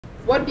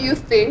What do you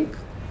think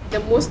the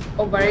most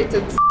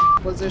overrated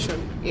position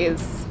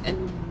is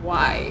and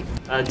why?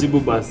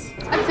 Jibu bas.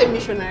 I'd say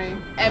missionary.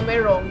 Am I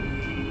wrong?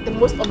 The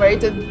most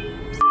overrated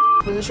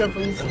position for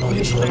you is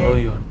missionary. No,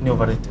 you're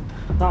overrated.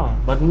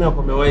 But me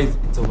wise,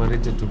 it's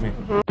overrated to me.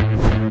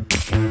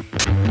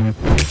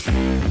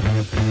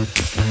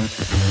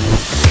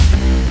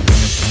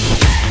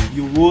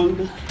 You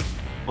would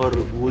or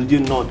would you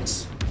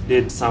not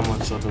date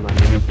someone shorter than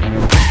you?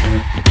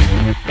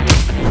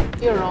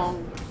 You're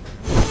wrong.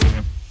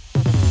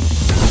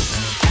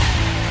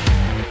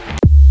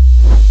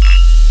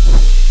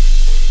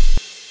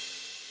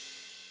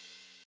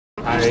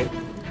 Hi.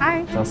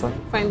 Hi. Sasa.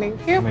 Fine,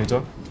 thank you.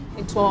 Umeitwa?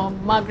 It's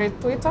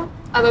Margaret Twitter.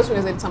 Others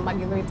will say it's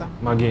Maggie Twitter.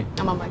 Maggie.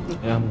 I'm a Maggie.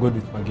 Yeah, I'm good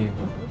with Maggie.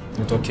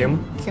 Naitwa Kim.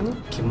 Kim.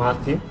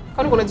 Kimathi.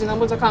 Kwani kuna jina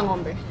moja kama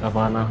ng'ombe?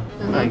 Hapana.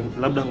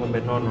 Labda ng'ombe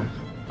nono.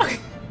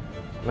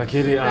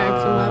 Lakini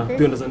Kimathi.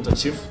 pia unaweza nita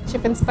chief.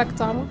 Chief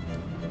Inspector.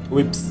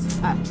 Whips.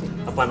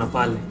 Hapana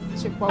pale.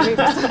 Chief for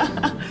whips.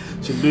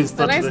 Should we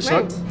start the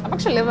shot? I've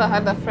actually never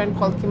had a friend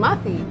called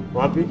Kimathi.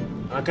 Wapi?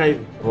 Anakaa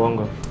hivi.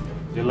 Uongo.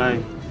 You lie.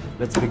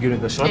 Let's begin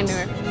with the shot.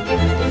 Anyway.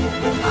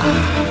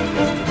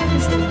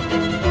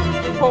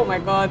 Oh my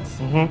God.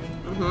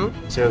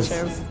 Cheers.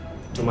 Cheers.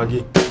 To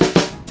Maggie.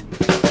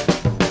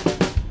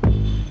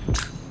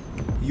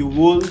 You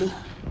would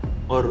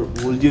or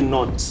would you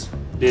not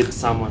date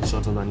someone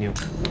shorter than you?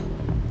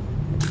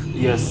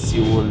 Yes,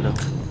 you would.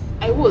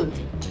 I would.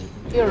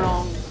 You're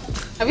wrong.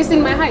 Have you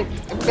seen my height?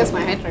 Guess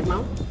my height right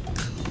now.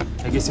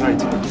 I guess you're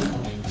right.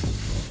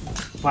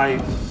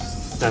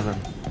 5'7".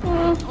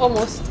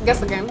 Almost.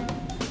 Guess again.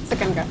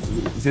 Second guess.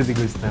 Siwezi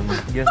guess time.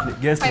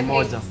 Guess ni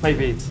moja.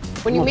 5'8".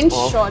 When you mean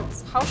short,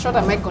 how short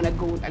am I gonna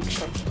go? Like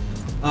short?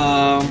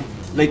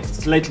 Like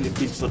slightly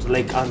bit short,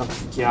 like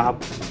anakufikia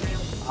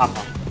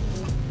hapa.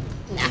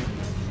 Nah.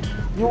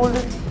 You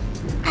wouldn't?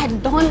 I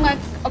don't like.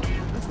 Okay,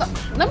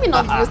 let me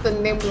not use the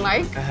name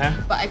like,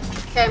 but I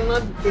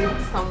cannot date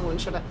someone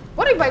shorter.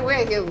 What if I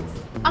wear heels?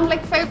 I'm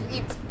like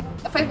 5'8".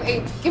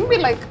 5'8". Give me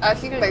like a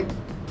heel like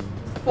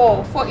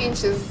 4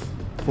 inches.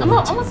 I'm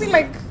gonna be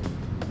like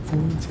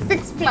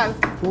 6 plus.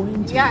 4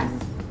 inches. Yes.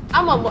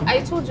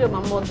 I told you I'm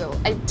a model.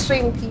 I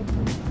train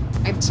people.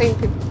 I'd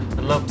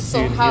love to see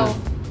you in how? heels.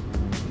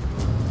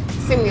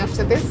 See me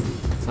after this,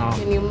 So,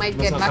 and you might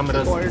get lucky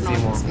or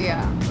not.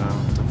 Yeah.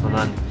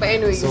 But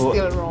anyway, you're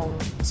still wrong.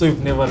 So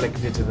you've never like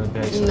dated a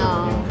guy shorter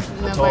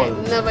than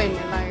you? Never in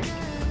my life.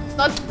 It's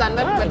not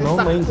standard, but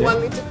no, it's a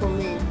quality for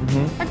me.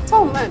 Like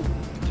tall men.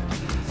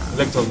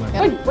 Like tall men.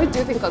 Yeah. Why do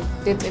you think I'll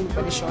date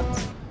anybody short?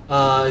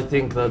 I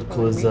think that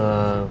because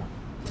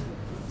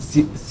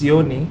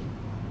sioni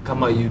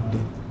kama you'd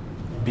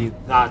be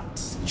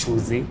that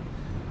choosy.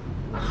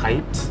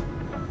 Height.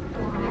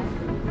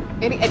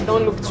 Maybe I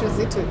don't look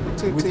choosy to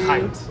with you.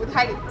 height. With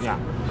height. Yeah.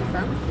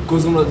 Okay.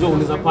 Because unajua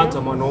unaweza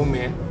pata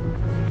mwanaume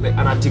like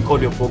ana tick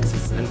all your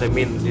boxes, and I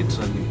mean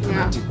literally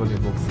ana tick all your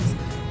boxes,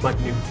 but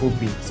ni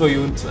mfupi, so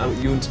you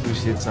won't do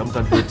shit.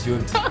 Sometimes you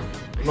won't.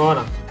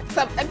 Unaona? To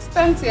some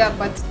extent, yeah,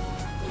 but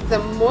the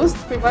most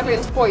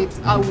prevalent point,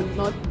 I would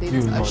not date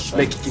a short.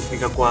 Like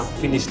ikifika kwa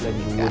finish line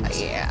you would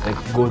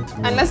like go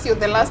through. Unless you're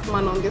the last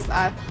man on this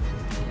earth.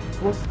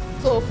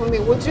 So for me,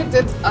 would you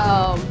date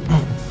a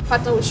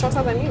partner who's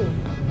shorter than you?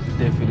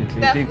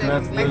 Definitely. I think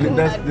that's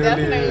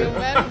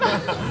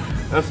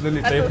the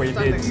only type I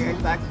date.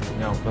 Exactly.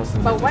 Yeah,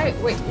 personally. But why?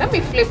 Wait, let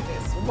me flip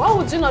this. Why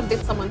would you not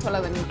date someone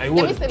taller than you? I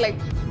would. Let me say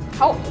like,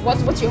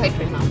 what's your height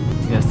right now?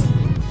 Yes.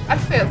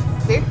 I'd say a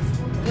 6,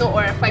 no,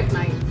 or a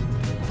 5'9".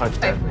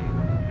 5'10".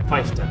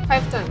 5'10".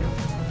 5'10".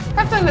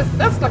 5'10"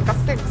 that's like a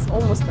 6,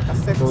 almost like a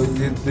 6. So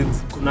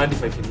it's kunadi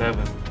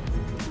 5'11".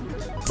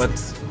 But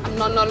I'm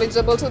not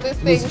knowledgeable to this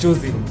thing. who's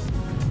choosing?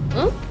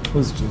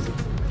 Who's choosing?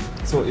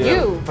 So yeah,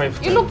 you.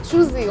 5'10". You look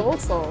choosy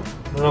also.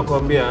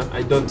 Nakwambia,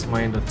 I don't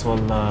mind at all.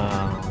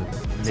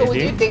 Lady. So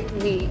would you date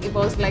me if I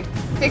was like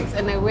 6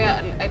 and I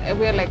wear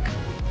like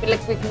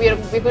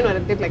we're going on a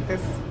date like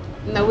this,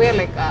 and I wear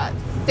like a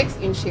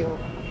 6-inch heel?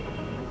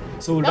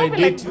 So would I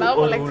date you,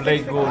 or would I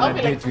go on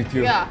a date with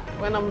you? Yeah,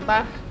 when I'm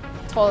that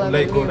taller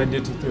than you. Would I go on a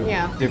date with you?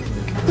 Yeah.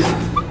 Definitely.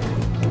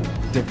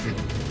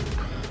 Definitely.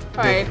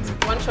 Alright,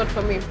 one shot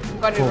for me. You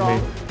got it wrong.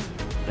 Me.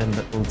 And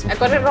also I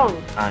got it wrong.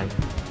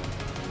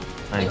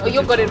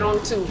 You got it wrong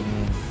too.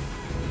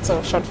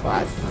 So shot for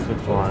us.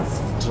 Shot for us.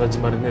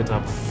 Tunajimarinate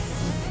hapa.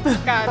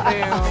 God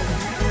damn.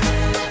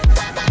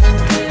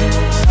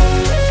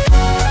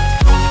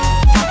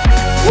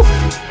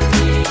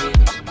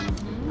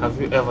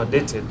 Have you ever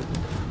dated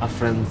a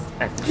friend's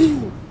ex?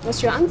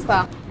 What's your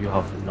answer? You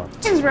have not.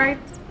 He's right.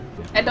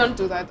 I don't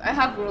do that. I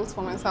have rules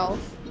for myself.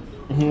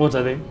 What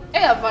are they?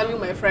 I value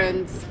my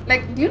friends.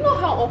 Like, do you know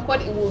how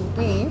awkward it will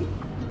be?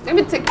 Let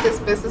me take this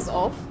basis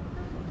off.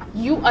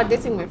 You are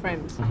dating my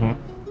friend.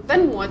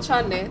 Then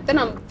wachane. Then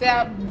I'm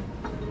there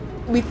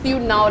with you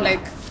now.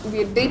 Like,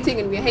 we're dating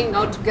and we're hanging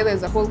out together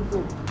as a whole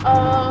group.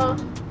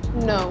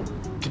 No.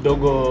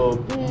 Kidogo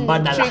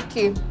badala.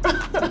 Tricky.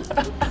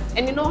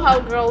 And you know how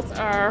girls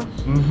are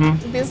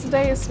these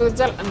days with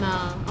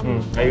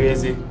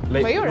Haiwezi.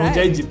 Like, but you're right.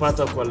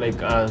 Hujaijipata kwa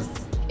like us.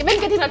 Even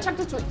getting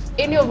attracted to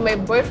any of my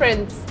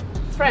boyfriend's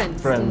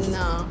friends.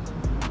 No.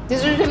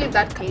 There's usually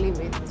that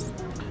limit.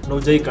 Na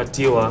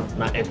hujaikatiwa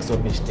na ex wa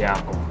beshte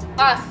yako.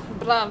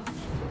 Bruv.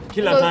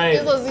 Kila time.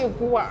 Hizo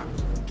zikuwa.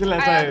 Kila I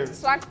time.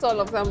 attract all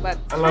of them, but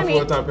Alafu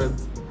what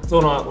happens? So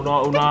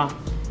una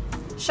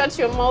shut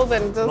your mouth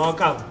and just...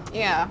 Unawakam?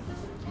 Yeah.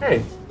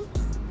 Hey.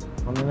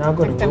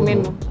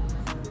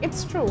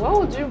 It's true. Why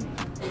would you?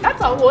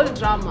 That's a whole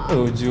drama. Why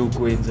would you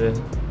go in there?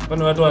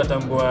 When watu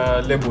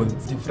watambua labels,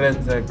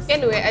 different sex.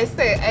 Anyway, I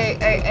say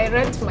I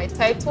rent my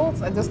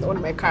titles. I just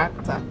own my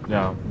character.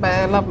 Yeah. But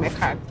I love my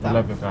character. I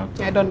love your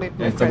character. I don't need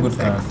my it's a good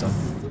friend's character.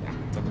 exes. Yeah.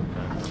 It's a good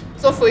character.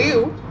 So for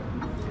you,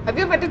 have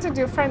you ever dated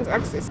your friend's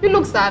exes? You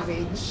look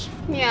savage.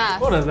 Yeah.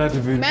 What does that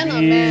even men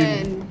mean?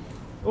 Men are men.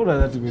 What does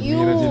that even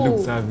mean that you look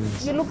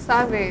savage? You look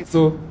savage.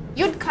 So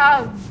you'd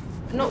carve.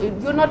 No,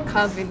 you're not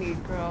carving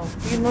it, girl.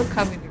 You're not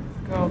carving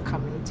it, girl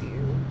coming to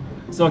you.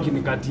 So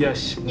akinikatia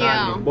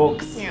nani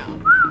box. Yeah.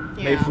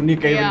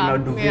 Naifunika hivi na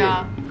duvet.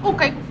 Yeah.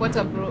 Okay,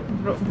 kufuata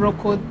bro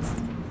codes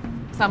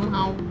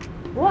somehow.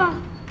 Wow.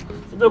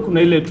 So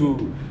kuna ile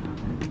tu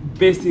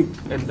basic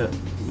and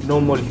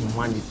normal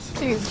humanity.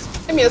 Please,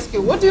 let me ask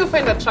you, what do you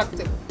find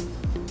attractive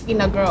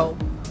in a girl?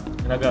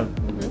 In a girl?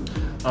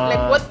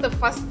 Like, what's the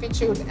first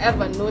feature you'd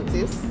ever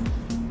notice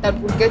that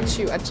would get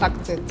you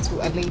attracted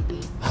to a lady?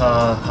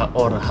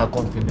 Her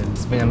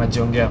confidence. Venye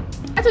anajiongea.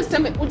 Acha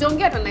tuseme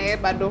ujiongea hata na yeye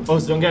bado. Oh,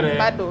 ujiongea na yeye?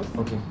 Bado.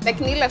 Okay.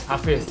 Like ni ile her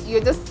face.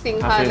 You're just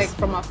seeing her face. like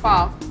from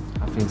afar.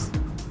 Her face.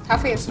 Her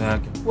face? Yeah,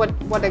 okay.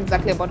 What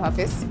exactly about her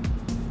face?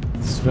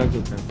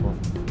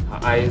 Her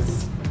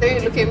eyes. Then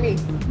you look at me.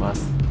 Bas.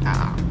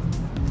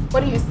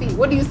 What do you see?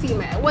 What do you see,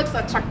 man? What's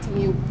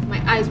attracting you?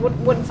 My eyes.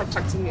 What is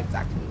attracting you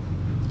exactly?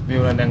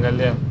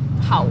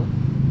 How?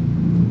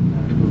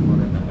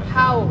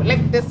 How?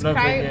 Like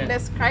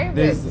describe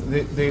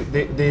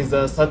it. There's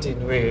a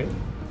certain way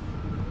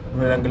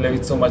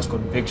with so much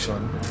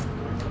conviction.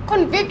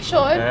 Conviction?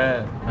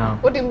 Yeah. No.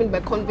 What do you mean by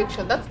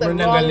conviction? That's the wrong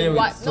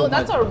word. No,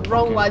 that's a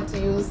wrong word to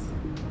use.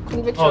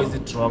 Conviction. Oh, is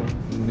it wrong?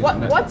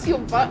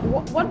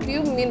 What do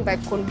you mean by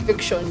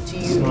conviction to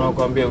you?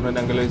 Unakwambia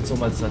unaangalia with so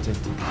much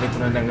certainty. Like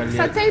unaangalia.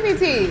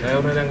 Certainty.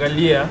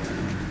 Unaangalia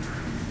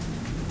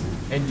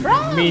and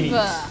you mean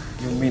it.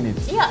 You mean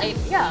it. Yeah.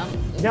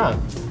 Yeah.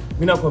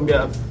 Mimi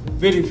nakwambia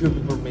very few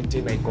people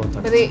maintain eye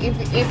contact. But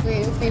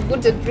if you're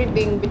good at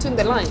reading between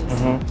the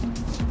lines,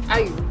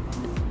 are you?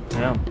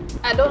 Yeah.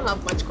 I don't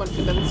have much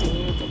confidence in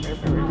you, to be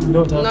fair. You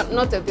don't have?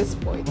 Not at this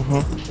point.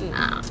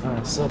 Nah.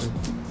 Sorry.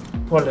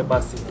 Pole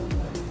basi.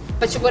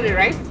 But you got it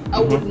right. I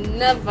would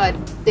never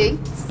date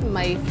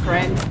my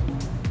friend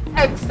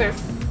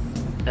exes.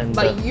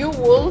 But you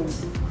would.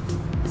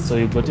 So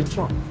you got it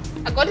wrong.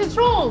 I got it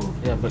wrong.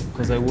 Yeah, but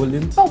because I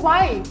wouldn't. But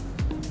why?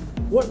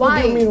 What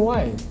do you mean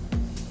why?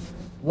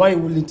 Why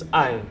wouldn't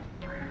I?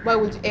 Why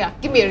would you? Yeah,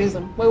 give me a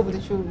reason. Why would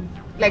you?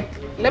 Like,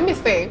 let me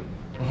say,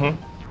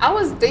 I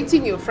was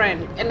dating your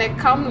friend and I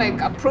come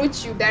like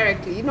approach you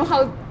directly. You know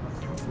how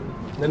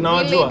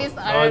ladies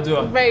are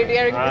very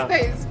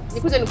direct.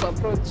 You couldn't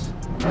approach.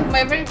 With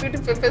my very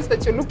beautiful face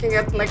that you're looking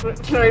at like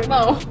right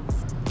now.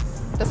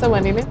 That's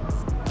someone in it?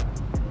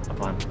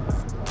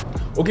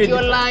 Okay.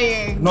 You're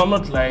lying. No, I'm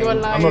not lying. You're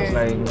lying. I'm not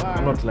lying.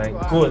 I'm not lying.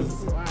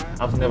 Because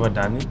I've never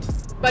done it.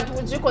 But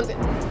would you consider?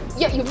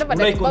 Yeah, you've never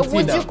done it. But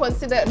would you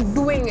consider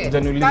doing it?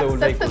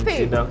 That's the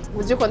thing.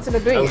 Would you consider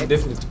doing it? I would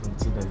definitely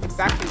consider it.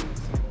 Exactly.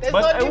 There's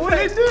but no I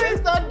wouldn't do it.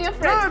 There's no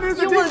difference. No, there's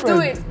a you difference. will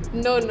do it.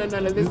 No. There's no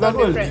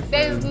difference.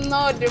 There's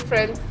no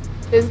difference.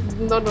 There's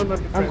no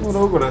difference.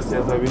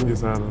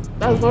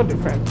 There's no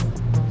difference.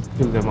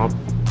 Fill them up.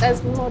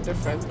 There's no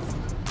difference.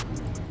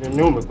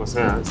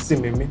 See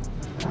me.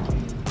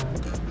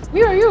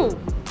 Me or you?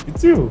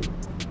 It's you.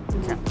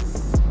 Okay.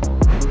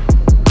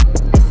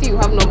 I see you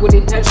have no good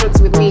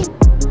intentions with me.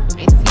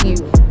 I see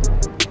you.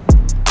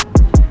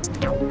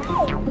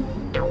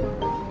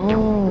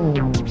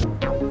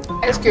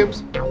 Ice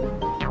cubes.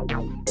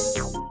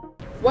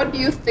 What do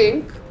you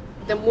think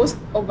the most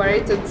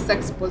overrated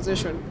sex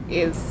position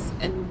is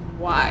and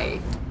why?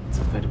 It's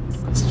a very good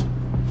question.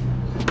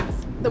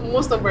 The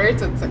most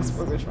overrated sex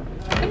position.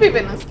 Let me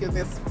even ask you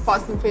this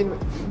first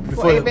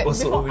before I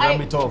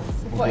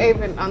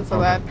even answer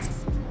that.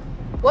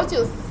 What's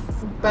your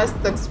best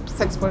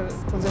sex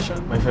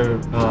position? My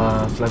favorite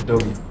flat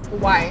doggy.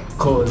 Why?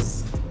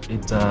 Cause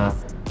it oh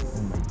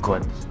my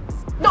god.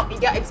 No,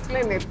 yeah,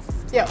 explain it.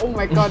 Yeah, oh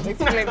my god,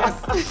 explain it.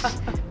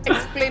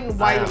 Explain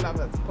why you love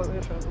that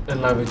position. I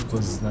love it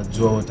because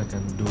najua what I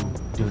can do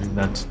during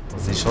that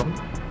position.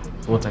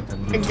 What I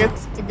can do. It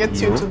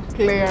gets you to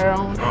play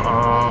around.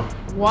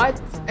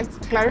 What?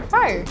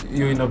 Clarify.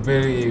 You're in a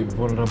very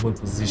vulnerable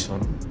position.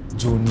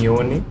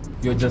 Junioni,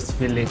 you're just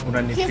feeling.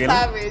 He's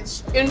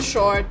savage. In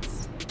short.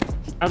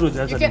 I don't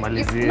just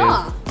animalize.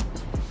 Nah.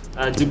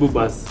 Jibu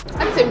bas.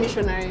 I'd say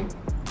missionary.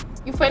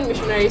 You find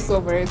missionary so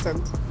overrated.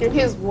 And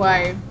here's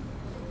why.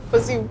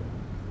 Because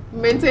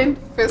maintain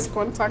face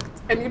contact,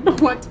 and you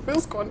don't want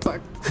face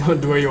contact.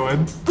 What do you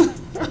want?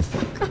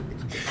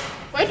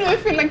 Why do I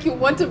feel like you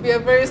want to be a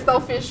very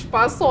selfish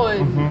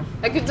person?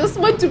 Like you just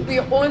want to be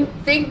your own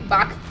thing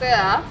back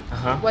there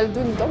while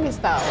doing doggy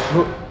style.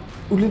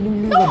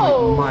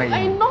 No,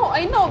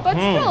 I know, but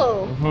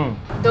still.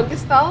 Doggy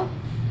style,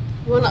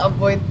 you want to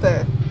avoid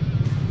the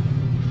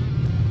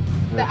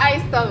eye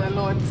style a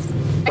lot.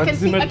 I can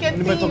see you read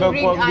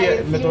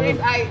eyes. You read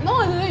eyes.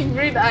 No, you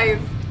read eyes.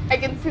 I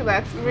can see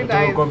that. You read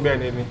eyes.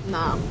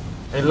 Nah.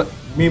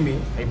 Mimi,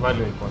 I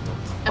value important.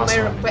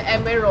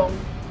 Am I wrong?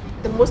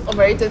 The most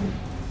overrated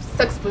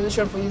sex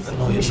position for you is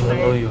missionary.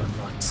 No, you're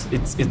not.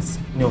 It's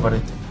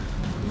overrated.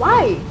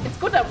 Why? It's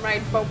good I'm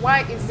right, but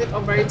why is it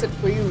overrated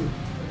for you?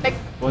 Like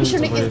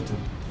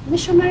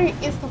missionary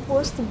is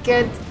supposed to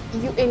get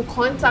you in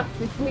contact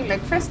with me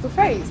like face to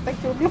face. Like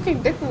you're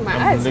looking deep in my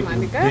eyes,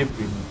 man.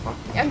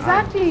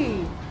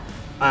 Exactly.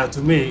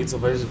 To me, it's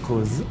overrated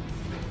because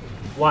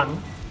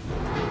one,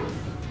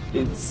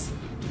 it's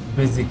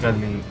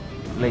basically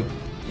like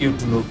you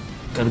to know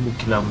karibu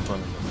kila mtu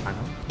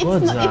anafanya.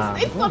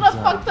 It's not a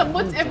factor,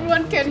 but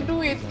everyone can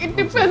do it. It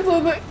depends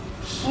on the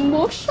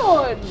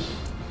motion.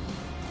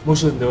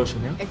 Motion in the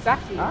ocean, yeah?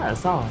 Exactly.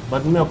 Sawa.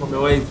 But me upon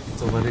the way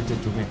it's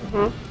overrated to me.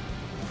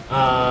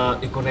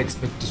 Iko na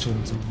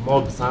expectations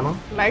mob sana.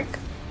 Like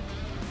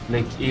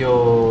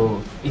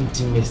your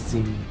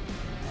intimacy.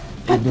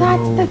 But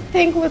that's the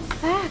thing with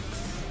sex.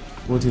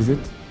 What is it?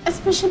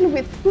 Especially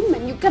with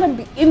women, you gotta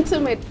be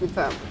intimate with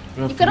them.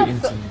 You gotta be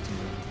intimate.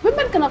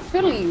 Women cannot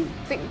feel you.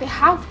 They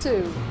have to.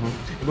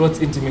 And what's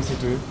intimacy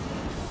to you?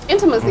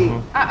 Intimacy.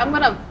 I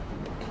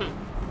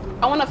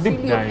wanna feel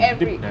you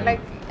every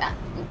like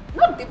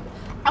not deep.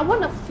 I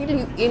wanna feel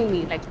you in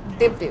me, like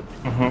deep.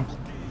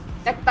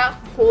 Like that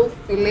whole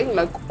feeling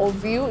like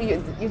of you,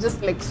 you're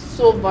just like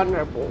so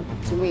vulnerable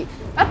to me.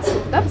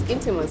 That's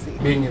intimacy.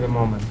 Being in the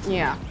moment.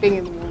 Yeah, being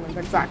in the moment,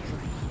 exactly.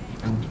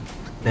 And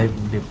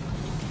diving deep.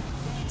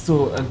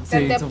 So I'd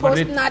say the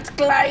post-nut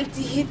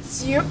clarity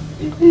hits you.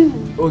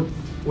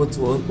 What's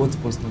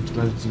post-nut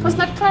clarity?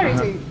 Post-nut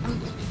clarity.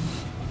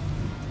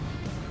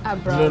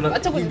 Bro.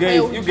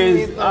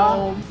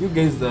 You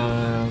guys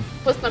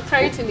post-nut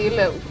clarity ni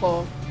ile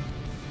uko.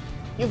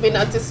 You've been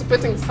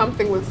anticipating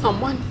something with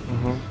someone.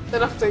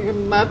 Then after you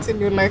nut and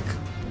you're like,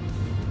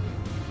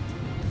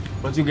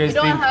 but you guys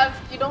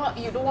you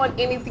don't want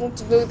anything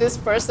to do with this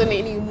person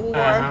anymore.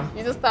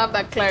 You just have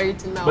that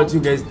clarity now. But you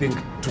guys think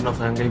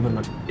tunafanya even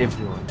not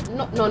everyone?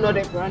 No, not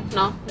everyone.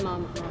 No.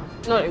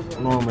 Not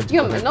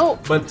everyone. No,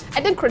 but I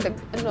didn't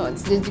contradict. No,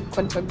 it's legit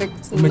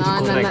contradict. No,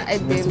 I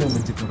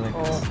didn't.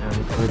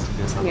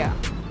 Yeah.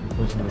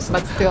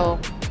 But still.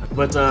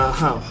 But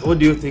what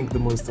do you think the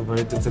most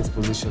overrated sex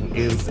position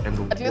is and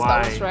why? At least I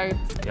was right.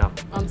 Yeah.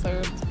 Answer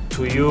it.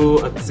 To you,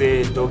 I'd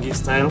say doggy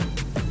style.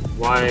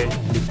 Why?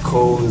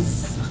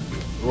 Because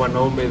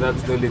wanaume,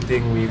 that's the only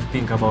thing we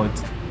think about.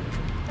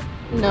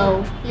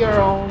 No, you're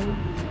wrong.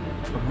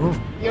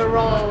 You're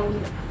wrong.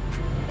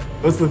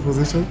 What's the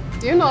position?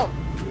 Do you know?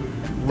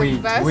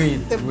 Wait.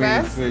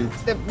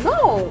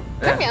 No,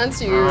 let me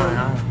answer you.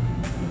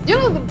 Do you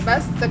know the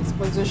best sex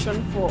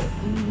position for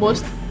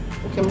most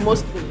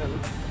women?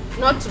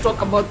 Not to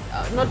talk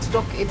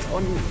it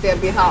on their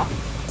behalf,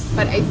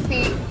 but I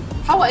see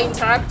how I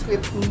interact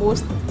with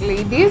most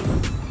ladies.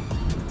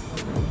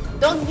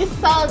 Doggy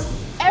style.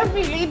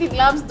 Every lady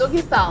loves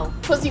doggy style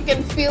because you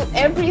can feel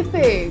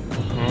everything.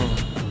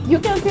 You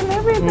can feel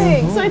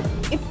everything. So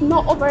it's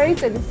not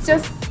overrated. It's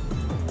just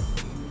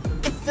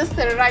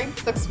the right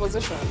sex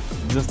position.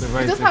 Just the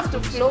right. You just have to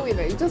flow with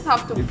it. You just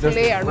have to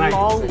play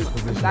along.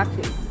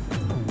 Exactly.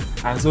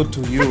 And so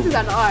to you, sex is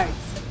an art.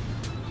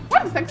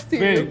 What is sex to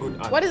you? Very good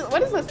art. What is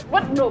this?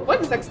 What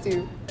is sex to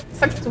you?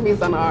 Sex to me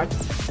is an art.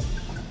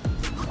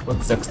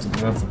 What's sex to me?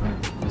 That's a very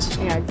good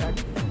question. Yeah,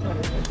 exactly.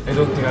 I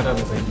don't think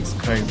others I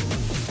describe.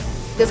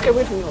 Describe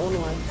it in your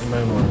own words. In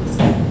my words.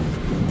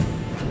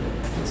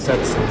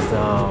 Sex is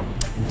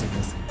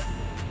intimacy.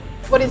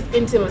 What is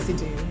intimacy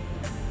to you?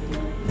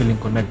 Feeling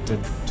connected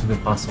to the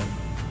person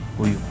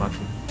who you're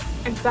fucking.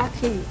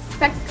 Exactly.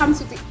 Sex comes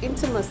with the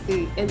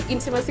intimacy, and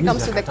intimacy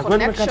comes with the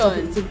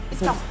connection.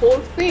 It's a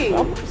whole thing.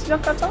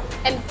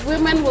 And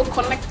women will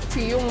connect to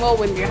you more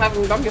when you're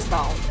having doggy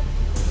style.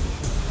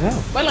 Yeah.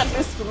 Well, at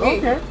least to me,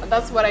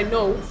 that's what I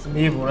know.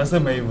 Well,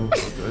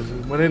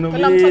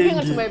 I'm talking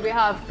on my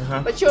behalf.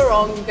 But you're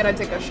wrong, you're gonna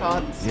take a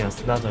shot. Yes,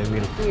 that I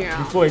will. Yeah.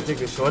 Before I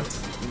take a shot,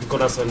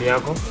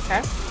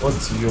 okay.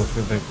 What's your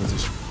favorite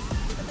position?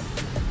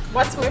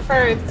 What's my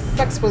favorite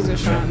sex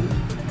position?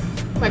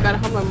 Oh my god, I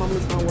hope my mom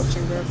is not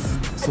watching this.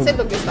 I'd say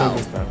doggy style.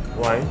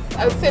 Why?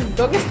 I would say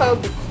doggy style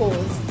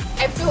because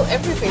I feel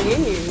everything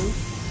in you.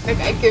 Like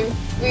I can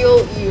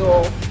feel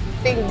your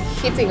thing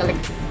hitting, like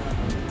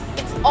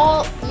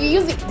all you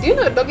use it. Do you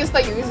know doggy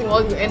style? You're using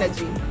all your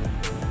energy.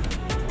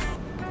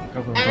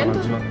 And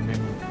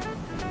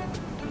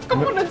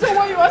come on, tell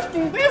why you're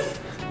asking this.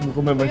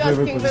 My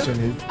favorite position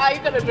is.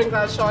 You're gonna drink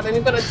that shot and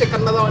you're gonna take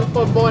another one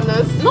for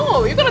bonus.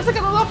 No, you're gonna take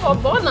another for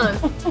bonus.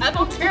 I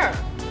don't care.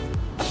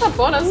 That's a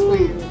bonus for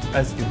you.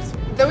 Ask him.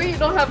 The way you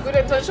don't have good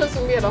intentions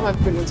with me, I don't have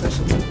good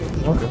intentions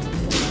with you. Okay.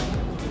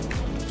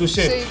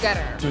 Touche. So you got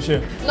her. Touche.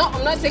 No,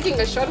 I'm not taking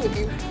a shot with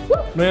you. Woo.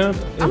 No,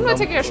 I'm not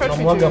taking a shot with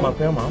you.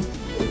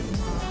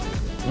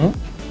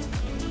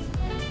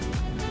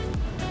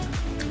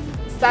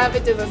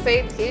 Savage is a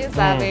saint. He is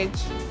savage.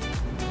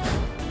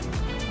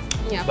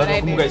 Yeah, but I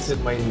did. Guys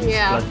said mine is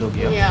black dog,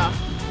 Yeah.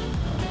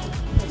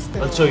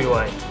 I'll show you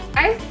why.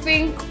 I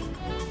think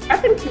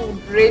you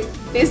would rate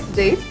this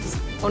date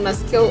on a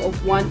scale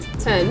of 1 to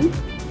 10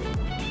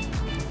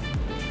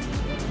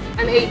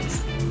 an 8.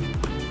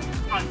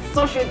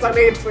 So it's an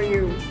 8 for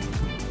you.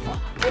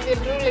 When you're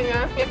drooling,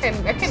 I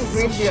can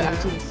read you.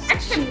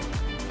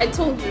 I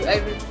told you.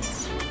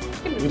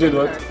 You did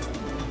what?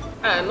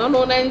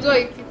 No, I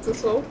enjoy it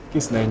so.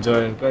 Kiss na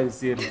enjoy. Quite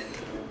serious.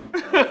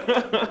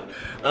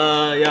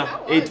 Yeah,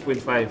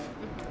 8.5.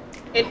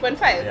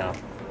 8.5? Yeah.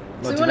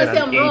 So you want to say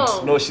I'm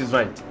wrong? No, she's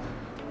right.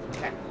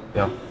 Okay.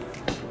 Yeah.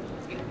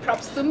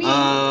 Props to me.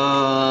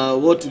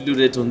 What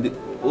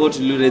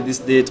will you rate this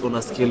date on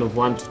a scale of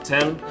 1 to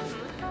 10?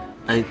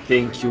 I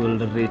think you will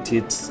rate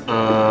it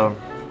 9.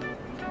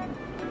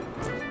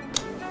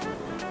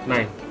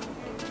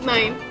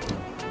 9.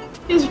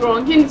 He's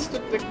wrong. He needs to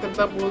take the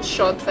double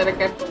shot that I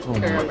get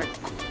from her. Like,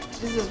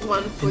 this is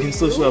one for you.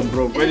 So sure,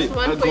 bro. This is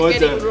one for you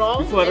getting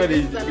wrong.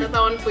 This is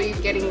another one for you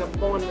getting a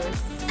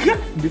bonus.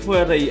 Before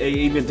I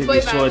even take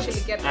the shot,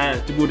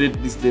 to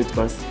rate this date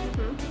first.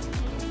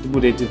 To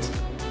rate it.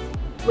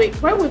 Wait,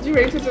 why would you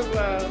rate it as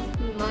a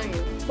 9?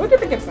 What do you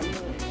think it's a 9?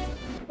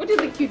 What do you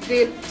think you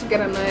did to get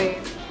a 9?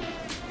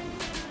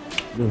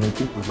 I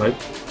think we vibe.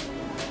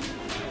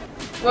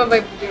 What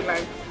vibe did you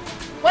like?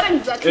 What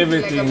exactly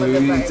everything did you like about the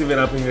vibe? It's even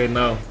happening right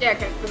now. Yeah,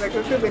 because I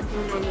can see the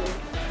blue on you.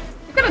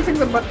 You gotta take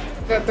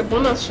the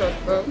bonus shot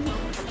though. I'm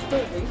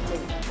still waiting.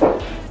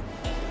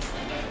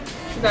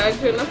 Should I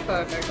do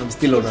another? Like, I'm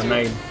still on a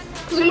 9.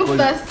 Because you look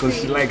thirsty. Because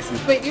she likes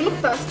it. Wait, you look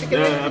thirsty.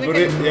 Yeah,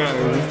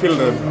 you feel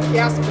that.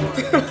 Yes,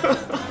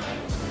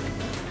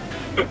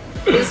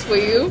 this for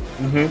you?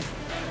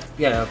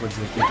 Yeah,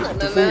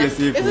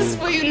 This is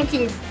for you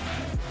looking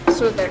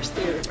so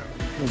thirsty.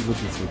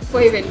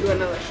 Before you even do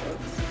another shot.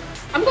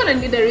 I'm gonna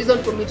need a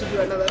reason for me to do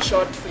another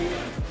shot for you.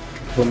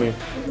 For me?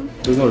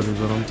 There's no reason,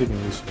 I'm taking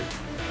this shot.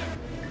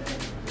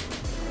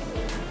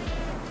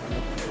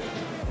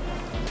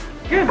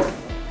 Good.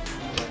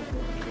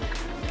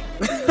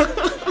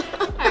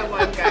 I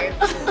won, guys.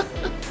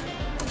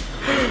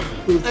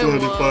 I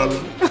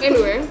won.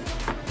 Anyway,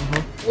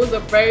 it was a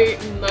very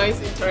nice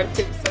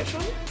interactive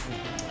session.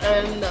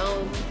 And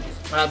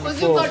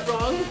because you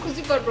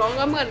got wrong,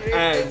 I'm gonna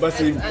rate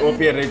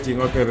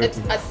this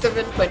at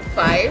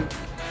 7.5.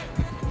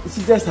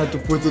 She just had to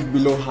put it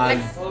below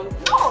hers.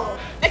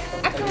 Like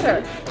after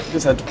her. She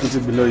just had to put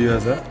it below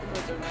yours, huh?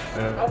 I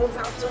was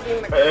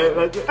absolutely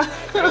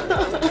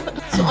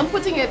so I'm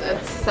putting it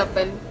at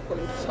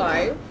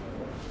 7.5.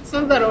 It's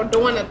not that I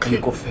don't want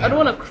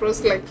to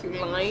cross like you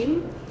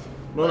line.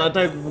 No,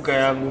 nataka kuvuka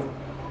yangu.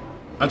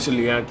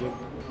 Actually yake.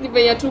 Ni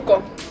venye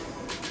tuko.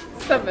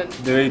 7.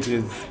 The way it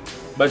is.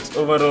 But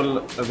overall,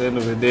 at the end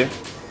of the day,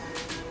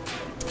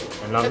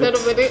 I love it. At the end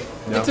of the day,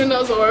 between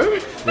us or?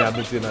 Yeah,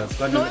 between us.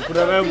 But no,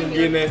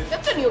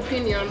 that's an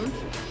opinion.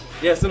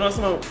 Yes, and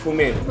also for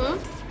me.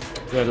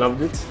 Yeah, I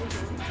loved it.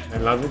 I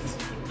love it.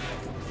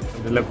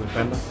 I like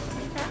kupenda.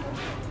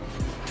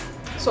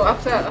 So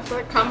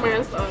after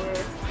cameras are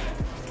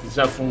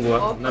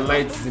zishafungwa na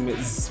lights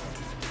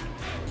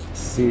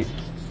see.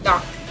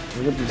 Dark.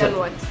 Then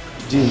what?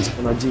 Jeans,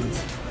 kuna jeans.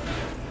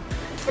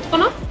 What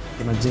kuna?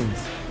 Kuna jeans.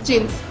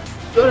 Jeans.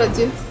 You want a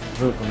jeans?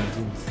 No, kuna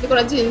jeans. You got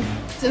a jeans?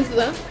 Jeans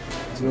there?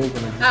 No,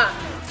 kuna jeans.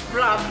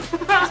 Blah.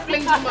 Just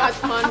playing too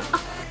much, man.